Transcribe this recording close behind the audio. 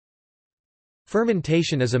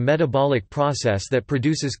Fermentation is a metabolic process that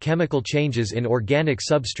produces chemical changes in organic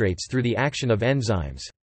substrates through the action of enzymes.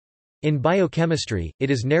 In biochemistry, it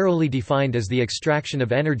is narrowly defined as the extraction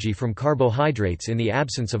of energy from carbohydrates in the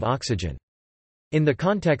absence of oxygen. In the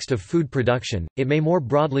context of food production, it may more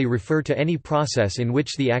broadly refer to any process in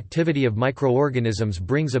which the activity of microorganisms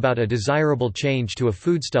brings about a desirable change to a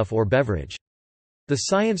foodstuff or beverage. The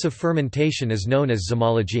science of fermentation is known as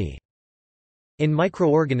zymology. In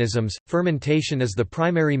microorganisms, fermentation is the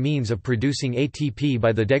primary means of producing ATP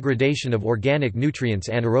by the degradation of organic nutrients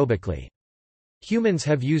anaerobically. Humans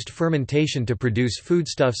have used fermentation to produce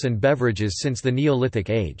foodstuffs and beverages since the Neolithic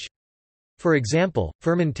age. For example,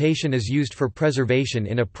 fermentation is used for preservation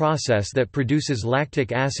in a process that produces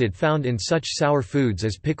lactic acid found in such sour foods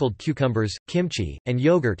as pickled cucumbers, kimchi, and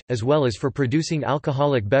yogurt, as well as for producing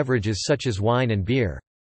alcoholic beverages such as wine and beer.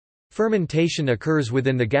 Fermentation occurs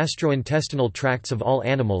within the gastrointestinal tracts of all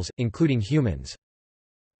animals, including humans.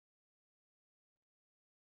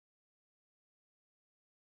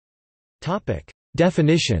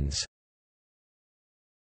 Definitions.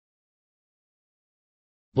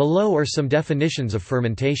 Below are some definitions of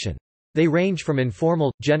fermentation. They range from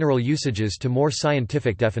informal, general usages to more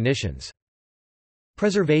scientific definitions.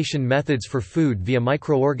 Preservation methods for food via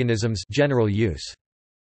microorganisms, general use.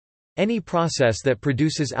 Any process that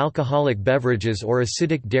produces alcoholic beverages or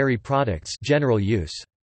acidic dairy products, general use.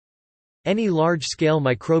 Any large-scale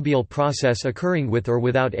microbial process occurring with or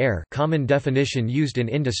without air, common definition used in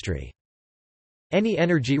industry. Any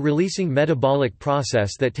energy-releasing metabolic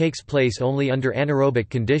process that takes place only under anaerobic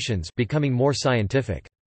conditions, becoming more scientific.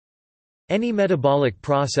 Any metabolic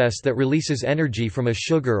process that releases energy from a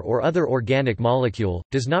sugar or other organic molecule,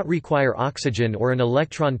 does not require oxygen or an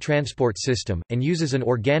electron transport system, and uses an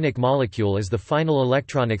organic molecule as the final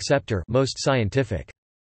electron acceptor, most scientific.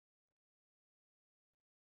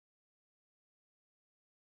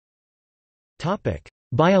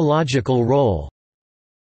 Biological role.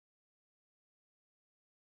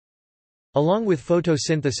 Along with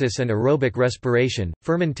photosynthesis and aerobic respiration,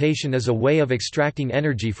 fermentation is a way of extracting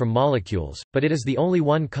energy from molecules, but it is the only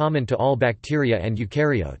one common to all bacteria and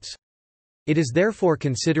eukaryotes. It is therefore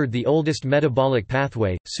considered the oldest metabolic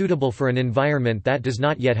pathway, suitable for an environment that does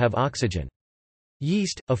not yet have oxygen.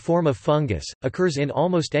 Yeast, a form of fungus, occurs in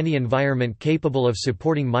almost any environment capable of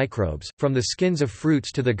supporting microbes, from the skins of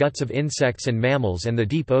fruits to the guts of insects and mammals and the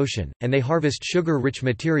deep ocean, and they harvest sugar-rich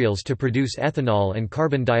materials to produce ethanol and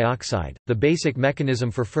carbon dioxide. The basic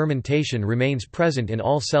mechanism for fermentation remains present in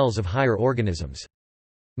all cells of higher organisms.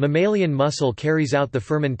 Mammalian muscle carries out the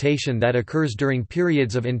fermentation that occurs during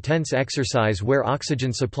periods of intense exercise where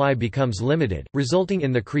oxygen supply becomes limited, resulting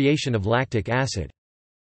in the creation of lactic acid.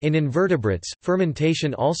 In invertebrates,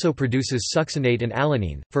 fermentation also produces succinate and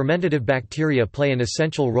alanine. Fermentative bacteria play an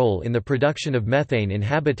essential role in the production of methane in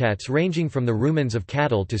habitats ranging from the rumens of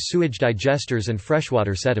cattle to sewage digesters and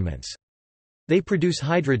freshwater sediments. They produce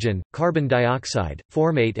hydrogen, carbon dioxide,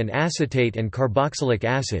 formate and acetate and carboxylic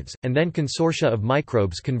acids, and then consortia of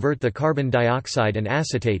microbes convert the carbon dioxide and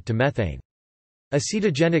acetate to methane.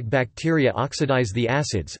 Acetogenic bacteria oxidize the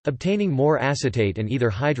acids, obtaining more acetate and either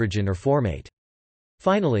hydrogen or formate.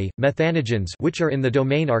 Finally, methanogens, which are in the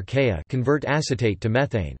domain archaea, convert acetate to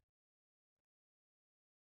methane.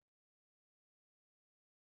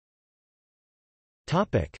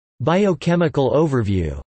 Topic: Biochemical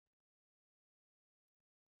overview.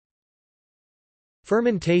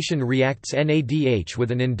 Fermentation reacts NADH with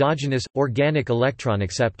an endogenous, organic electron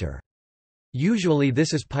acceptor. Usually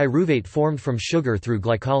this is pyruvate formed from sugar through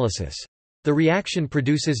glycolysis. The reaction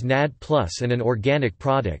produces NAD+ and an organic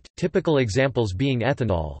product, typical examples being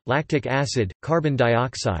ethanol, lactic acid, carbon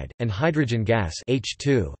dioxide, and hydrogen gas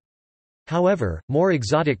H2. However, more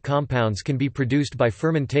exotic compounds can be produced by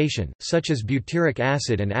fermentation, such as butyric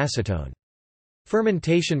acid and acetone.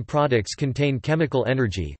 Fermentation products contain chemical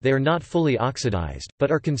energy. They are not fully oxidized, but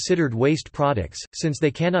are considered waste products, since they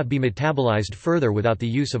cannot be metabolized further without the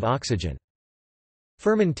use of oxygen.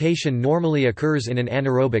 Fermentation normally occurs in an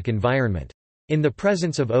anaerobic environment. In the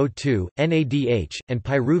presence of O2, NADH, and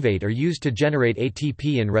pyruvate are used to generate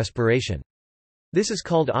ATP in respiration. This is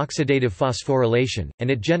called oxidative phosphorylation, and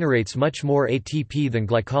it generates much more ATP than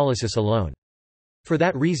glycolysis alone. For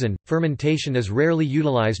that reason, fermentation is rarely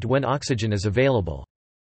utilized when oxygen is available.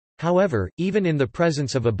 However, even in the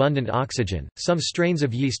presence of abundant oxygen, some strains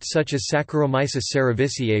of yeast such as Saccharomyces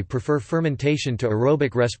cerevisiae prefer fermentation to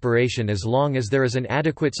aerobic respiration as long as there is an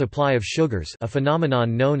adequate supply of sugars, a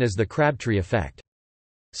phenomenon known as the Crabtree effect.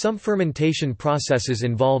 Some fermentation processes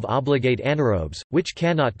involve obligate anaerobes, which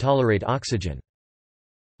cannot tolerate oxygen.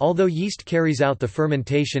 Although yeast carries out the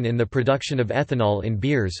fermentation in the production of ethanol in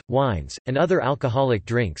beers, wines, and other alcoholic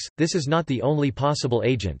drinks, this is not the only possible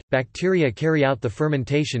agent. Bacteria carry out the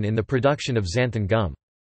fermentation in the production of xanthan gum.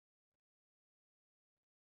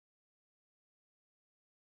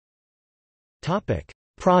 Topic: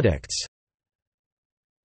 Products.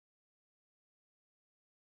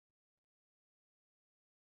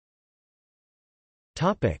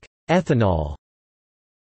 Topic: Ethanol.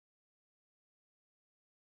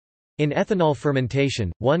 In ethanol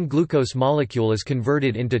fermentation, one glucose molecule is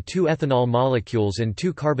converted into two ethanol molecules and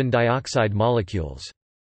two carbon dioxide molecules.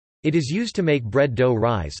 It is used to make bread dough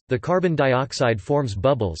rise. The carbon dioxide forms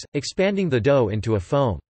bubbles, expanding the dough into a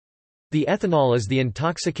foam. The ethanol is the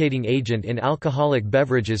intoxicating agent in alcoholic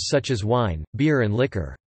beverages such as wine, beer and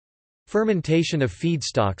liquor. Fermentation of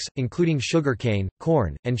feedstocks, including sugarcane,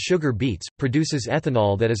 corn, and sugar beets, produces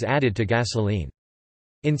ethanol that is added to gasoline.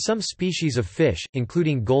 In some species of fish,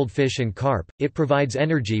 including goldfish and carp, it provides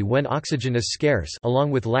energy when oxygen is scarce.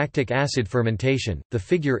 Along with lactic acid fermentation, the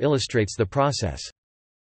figure illustrates the process.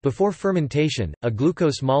 Before fermentation, a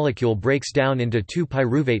glucose molecule breaks down into two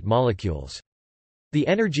pyruvate molecules. The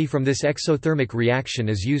energy from this exothermic reaction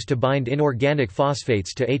is used to bind inorganic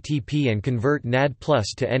phosphates to ATP and convert NAD+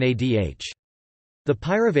 to NADH. The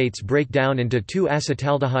pyruvates break down into two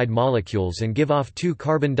acetaldehyde molecules and give off two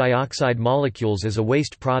carbon dioxide molecules as a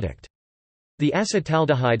waste product. The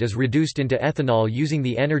acetaldehyde is reduced into ethanol using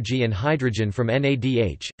the energy and hydrogen from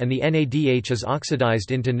NADH, and the NADH is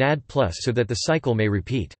oxidized into NAD+ so that the cycle may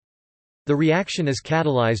repeat. The reaction is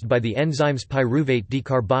catalyzed by the enzymes pyruvate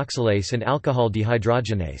decarboxylase and alcohol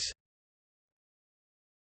dehydrogenase.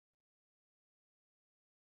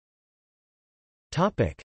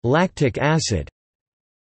 Lactic acid.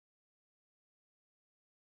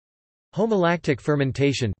 Homolactic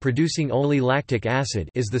fermentation, producing only lactic acid,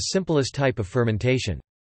 is the simplest type of fermentation.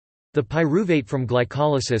 The pyruvate from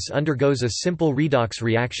glycolysis undergoes a simple redox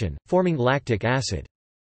reaction, forming lactic acid.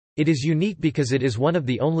 It is unique because it is one of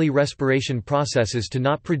the only respiration processes to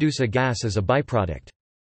not produce a gas as a byproduct.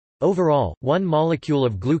 Overall, one molecule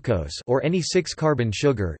of glucose or any 6-carbon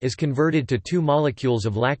sugar is converted to two molecules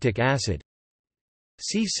of lactic acid.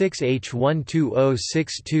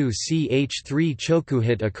 C6H12O62CH3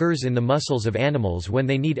 chokuhit occurs in the muscles of animals when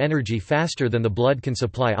they need energy faster than the blood can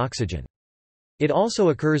supply oxygen. It also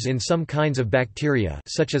occurs in some kinds of bacteria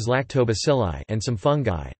such as lactobacilli and some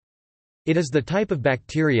fungi. It is the type of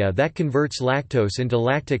bacteria that converts lactose into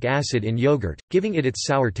lactic acid in yogurt, giving it its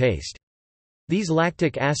sour taste. These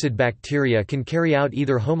lactic acid bacteria can carry out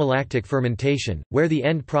either homolactic fermentation, where the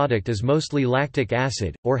end product is mostly lactic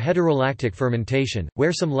acid, or heterolactic fermentation,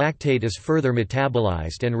 where some lactate is further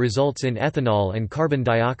metabolized and results in ethanol and carbon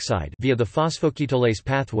dioxide via the phosphoketolase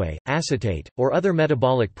pathway, acetate, or other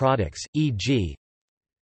metabolic products, e.g.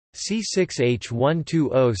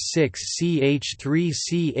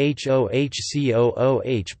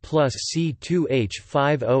 C6H12O6CH3CHOHCOOH plus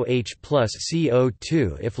C2H5OH plus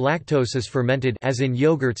CO2. If lactose is fermented as in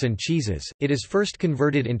yogurts and cheeses, it is first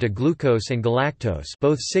converted into glucose and galactose,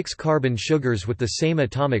 both 6-carbon sugars with the same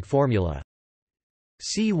atomic formula.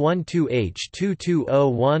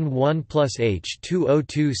 C12H22O11 plus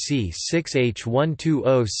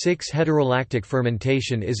H2O2C6H12O6. Heterolactic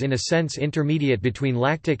fermentation is in a sense intermediate between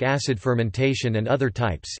lactic acid fermentation and other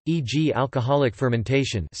types, e.g. alcoholic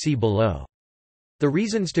fermentation, see below. The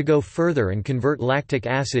reasons to go further and convert lactic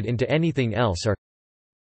acid into anything else are: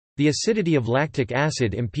 the acidity of lactic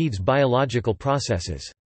acid impedes biological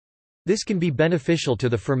processes. This can be beneficial to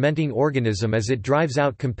the fermenting organism as it drives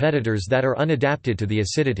out competitors that are unadapted to the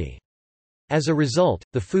acidity. As a result,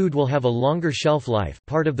 the food will have a longer shelf life,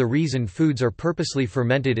 part of the reason foods are purposely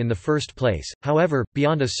fermented in the first place. However,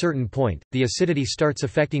 beyond a certain point, the acidity starts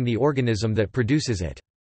affecting the organism that produces it.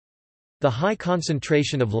 The high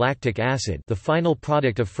concentration of lactic acid, the final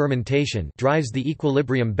product of fermentation, drives the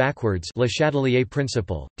equilibrium backwards, Le Chatelier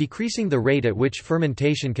principle, decreasing the rate at which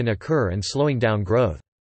fermentation can occur and slowing down growth.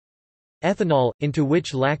 Ethanol, into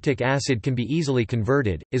which lactic acid can be easily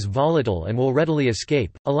converted, is volatile and will readily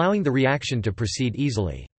escape, allowing the reaction to proceed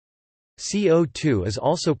easily. CO2 is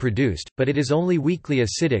also produced, but it is only weakly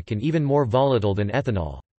acidic and even more volatile than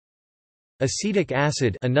ethanol. Acetic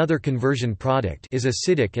acid, another conversion product, is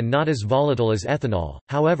acidic and not as volatile as ethanol.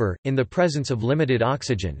 However, in the presence of limited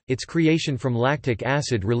oxygen, its creation from lactic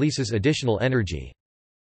acid releases additional energy.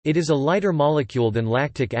 It is a lighter molecule than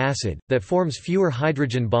lactic acid, that forms fewer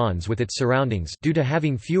hydrogen bonds with its surroundings due to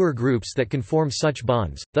having fewer groups that can form such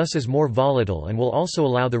bonds, thus is more volatile and will also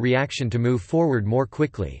allow the reaction to move forward more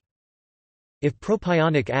quickly. If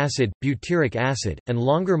propionic acid, butyric acid, and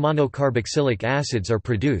longer monocarboxylic acids are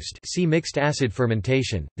produced, see mixed acid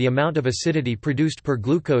fermentation, the amount of acidity produced per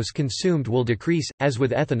glucose consumed will decrease, as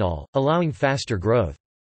with ethanol, allowing faster growth.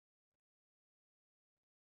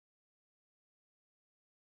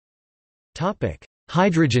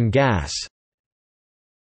 Hydrogen gas.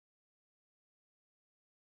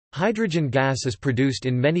 Hydrogen gas is produced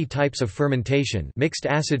in many types of fermentation: mixed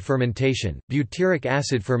acid fermentation, butyric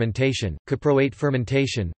acid fermentation, caproate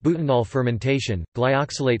fermentation, butanol fermentation,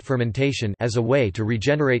 glyoxylate fermentation as a way to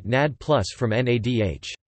regenerate NAD+ from NADH.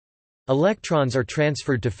 Electrons are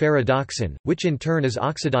transferred to ferredoxin, which in turn is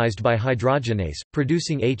oxidized by hydrogenase,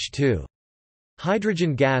 producing H2.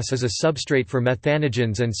 Hydrogen gas is a substrate for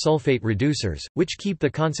methanogens and sulfate reducers, which keep the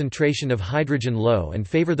concentration of hydrogen low and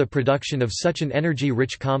favor the production of such an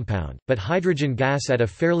energy-rich compound, but hydrogen gas at a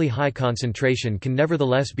fairly high concentration can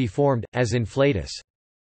nevertheless be formed, as in flatus.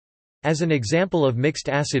 As an example of mixed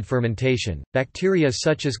acid fermentation, bacteria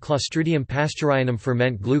such as Clostridium pasturionum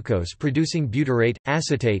ferment glucose producing butyrate,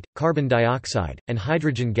 acetate, carbon dioxide, and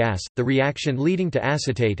hydrogen gas. The reaction leading to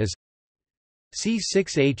acetate is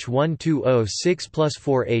C6H12O6 plus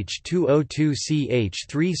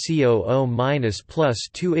 4H2O2CH3COO- plus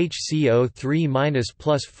 2HCO3-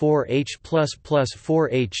 plus 4H plus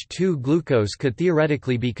 4H2. Glucose could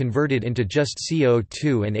theoretically be converted into just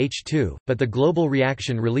CO2 and H2, but the global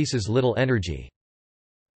reaction releases little energy.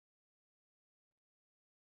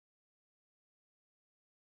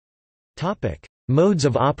 Modes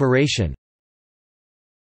of operation.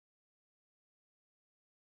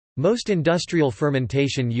 Most industrial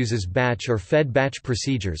fermentation uses batch or fed batch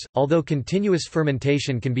procedures, although continuous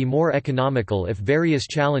fermentation can be more economical if various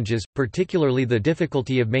challenges, particularly the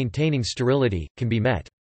difficulty of maintaining sterility, can be met.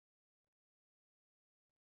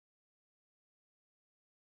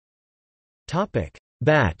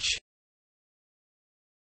 Batch.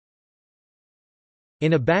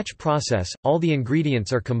 In a batch process, all the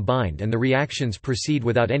ingredients are combined and the reactions proceed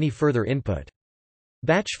without any further input.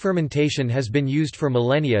 Batch fermentation has been used for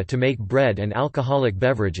millennia to make bread and alcoholic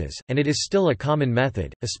beverages, and it is still a common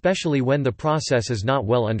method, especially when the process is not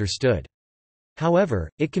well understood. However,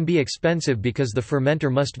 it can be expensive because the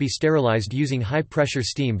fermenter must be sterilized using high-pressure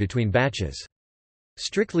steam between batches.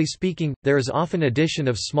 Strictly speaking, there is often addition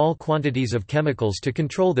of small quantities of chemicals to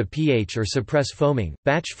control the pH or suppress foaming.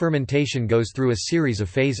 Batch fermentation goes through a series of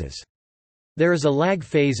phases. There is a lag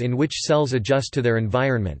phase in which cells adjust to their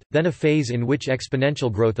environment, then a phase in which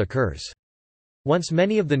exponential growth occurs. Once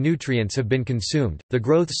many of the nutrients have been consumed, the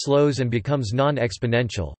growth slows and becomes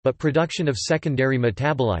non-exponential, but production of secondary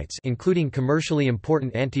metabolites, including commercially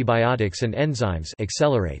important antibiotics and enzymes,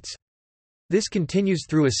 accelerates. This continues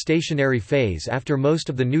through a stationary phase after most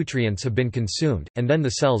of the nutrients have been consumed, and then the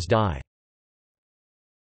cells die.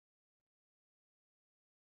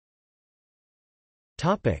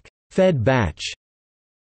 Fed batch.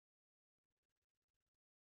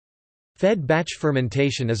 Fed batch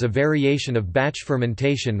fermentation is a variation of batch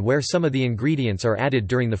fermentation where some of the ingredients are added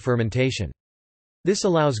during the fermentation. This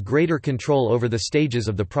allows greater control over the stages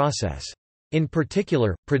of the process. In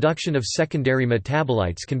particular, production of secondary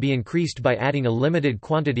metabolites can be increased by adding a limited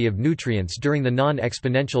quantity of nutrients during the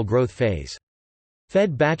non-exponential growth phase.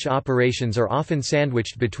 Fed batch operations are often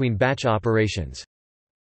sandwiched between batch operations.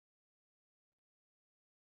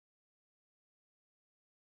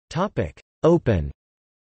 Open.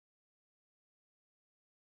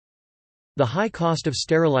 The high cost of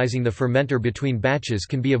sterilizing the fermenter between batches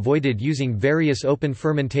can be avoided using various open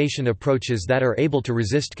fermentation approaches that are able to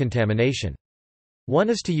resist contamination. One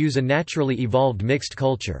is to use a naturally evolved mixed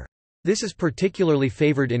culture. This is particularly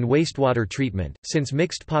favored in wastewater treatment, since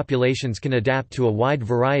mixed populations can adapt to a wide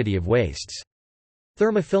variety of wastes.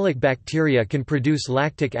 Thermophilic bacteria can produce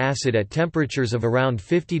lactic acid at temperatures of around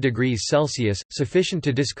 50 degrees Celsius, sufficient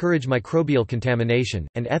to discourage microbial contamination,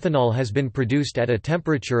 and ethanol has been produced at a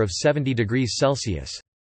temperature of 70 degrees Celsius.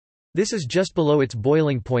 This is just below its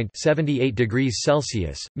boiling point, 78 degrees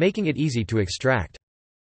Celsius, making it easy to extract.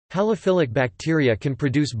 Halophilic bacteria can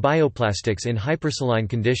produce bioplastics in hypersaline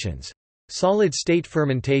conditions. Solid-state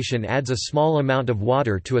fermentation adds a small amount of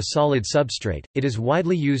water to a solid substrate. It is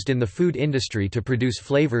widely used in the food industry to produce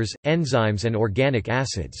flavors, enzymes and organic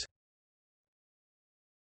acids.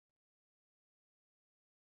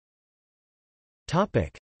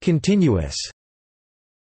 Continuous.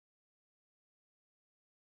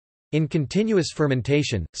 In continuous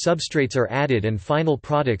fermentation, substrates are added and final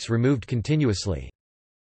products removed continuously.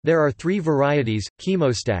 There are three varieties: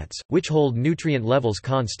 chemostats, which hold nutrient levels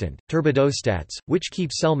constant, turbidostats, which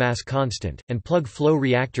keep cell mass constant, and plug flow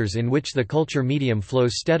reactors in which the culture medium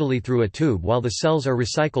flows steadily through a tube while the cells are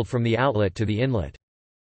recycled from the outlet to the inlet.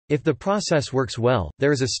 If the process works well,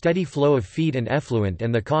 there is a steady flow of feed and effluent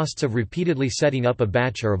and the costs of repeatedly setting up a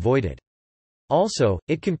batch are avoided. Also,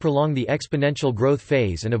 it can prolong the exponential growth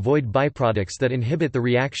phase and avoid byproducts that inhibit the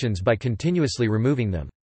reactions by continuously removing them.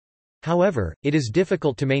 However, it is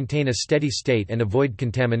difficult to maintain a steady state and avoid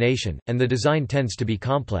contamination, and the design tends to be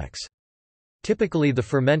complex. Typically the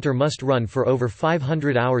fermenter must run for over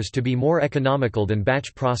 500 hours to be more economical than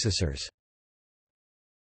batch processors.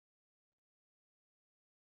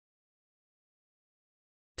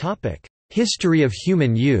 History of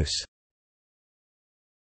human use.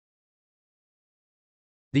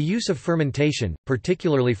 The use of fermentation,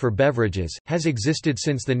 particularly for beverages, has existed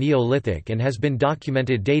since the Neolithic and has been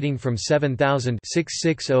documented dating from 7000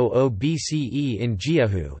 BCE in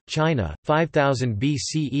Jiahu, China, 5000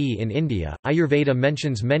 BCE in India. Ayurveda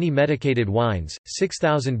mentions many medicated wines,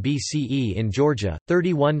 6000 BCE in Georgia,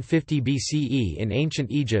 3150 BCE in ancient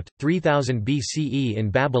Egypt, 3000 BCE in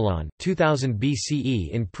Babylon, 2000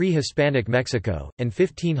 BCE in pre-Hispanic Mexico, and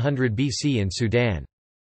 1500 BC in Sudan.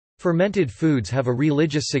 Fermented foods have a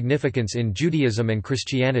religious significance in Judaism and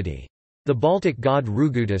Christianity. The Baltic god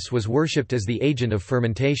Rugutus was worshipped as the agent of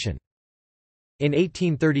fermentation. In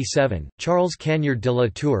 1837, Charles Canyard de la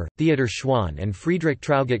Tour, Theodor Schwann and Friedrich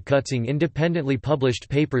Traugott-Kutzing independently published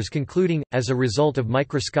papers concluding, as a result of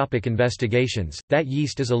microscopic investigations, that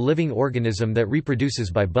yeast is a living organism that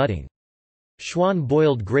reproduces by budding. Schwann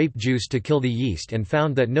boiled grape juice to kill the yeast and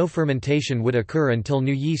found that no fermentation would occur until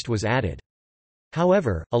new yeast was added.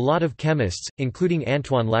 However, a lot of chemists, including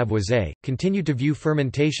Antoine Lavoisier, continued to view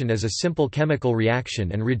fermentation as a simple chemical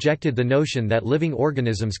reaction and rejected the notion that living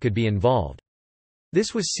organisms could be involved.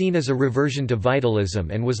 This was seen as a reversion to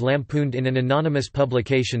vitalism and was lampooned in an anonymous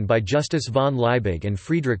publication by Justus von Liebig and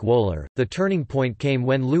Friedrich Wöhler. The turning point came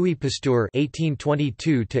when Louis Pasteur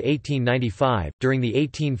 (1822–1895), during the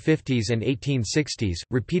 1850s and 1860s,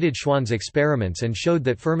 repeated Schwann's experiments and showed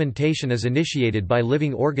that fermentation is initiated by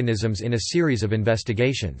living organisms in a series of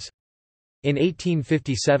investigations. In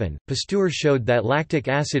 1857, Pasteur showed that lactic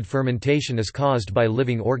acid fermentation is caused by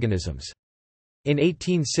living organisms. In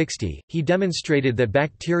 1860, he demonstrated that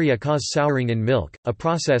bacteria cause souring in milk, a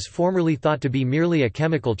process formerly thought to be merely a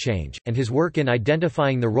chemical change, and his work in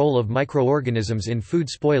identifying the role of microorganisms in food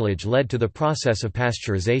spoilage led to the process of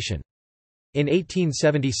pasteurization. In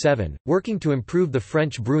 1877, working to improve the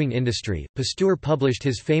French brewing industry, Pasteur published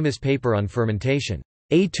his famous paper on fermentation,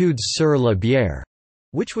 Études sur la bière,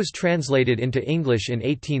 which was translated into English in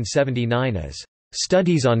 1879 as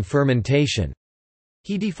Studies on Fermentation.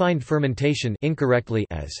 He defined fermentation incorrectly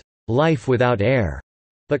as life without air,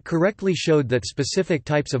 but correctly showed that specific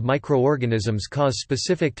types of microorganisms cause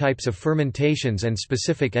specific types of fermentations and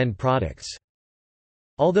specific end products.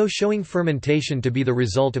 Although showing fermentation to be the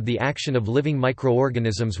result of the action of living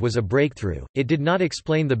microorganisms was a breakthrough, it did not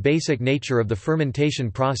explain the basic nature of the fermentation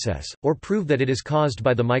process, or prove that it is caused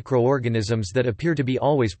by the microorganisms that appear to be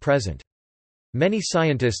always present. Many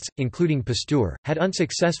scientists, including Pasteur, had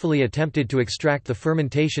unsuccessfully attempted to extract the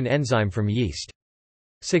fermentation enzyme from yeast.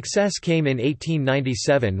 Success came in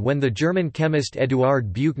 1897 when the German chemist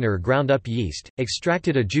Eduard Buchner ground up yeast,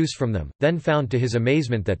 extracted a juice from them, then found to his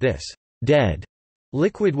amazement that this dead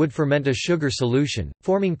liquid would ferment a sugar solution,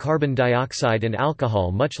 forming carbon dioxide and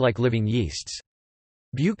alcohol much like living yeasts.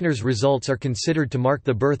 Buchner's results are considered to mark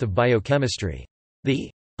the birth of biochemistry. The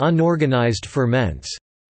unorganized ferments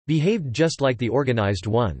behaved just like the organized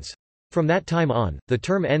ones. From that time on, the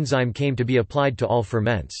term enzyme came to be applied to all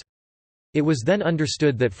ferments. It was then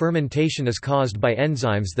understood that fermentation is caused by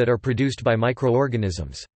enzymes that are produced by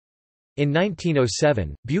microorganisms. In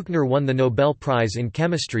 1907, Buchner won the Nobel Prize in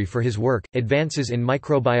Chemistry for his work. Advances in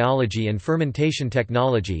microbiology and fermentation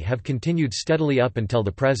technology have continued steadily up until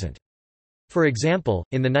the present. For example,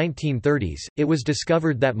 in the 1930s, it was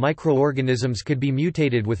discovered that microorganisms could be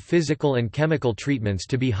mutated with physical and chemical treatments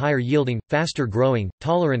to be higher yielding, faster growing,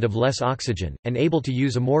 tolerant of less oxygen, and able to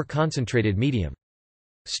use a more concentrated medium.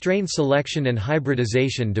 Strain selection and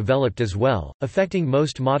hybridization developed as well, affecting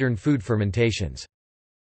most modern food fermentations.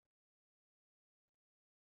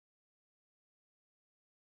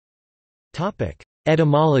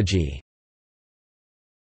 Etymology.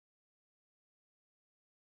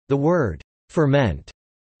 The word ferment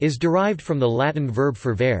is derived from the Latin verb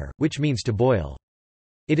fervere, which means to boil.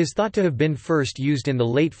 It is thought to have been first used in the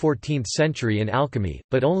late 14th century in alchemy,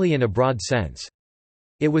 but only in a broad sense.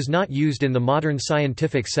 It was not used in the modern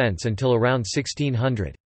scientific sense until around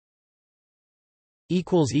 1600.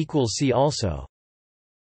 See also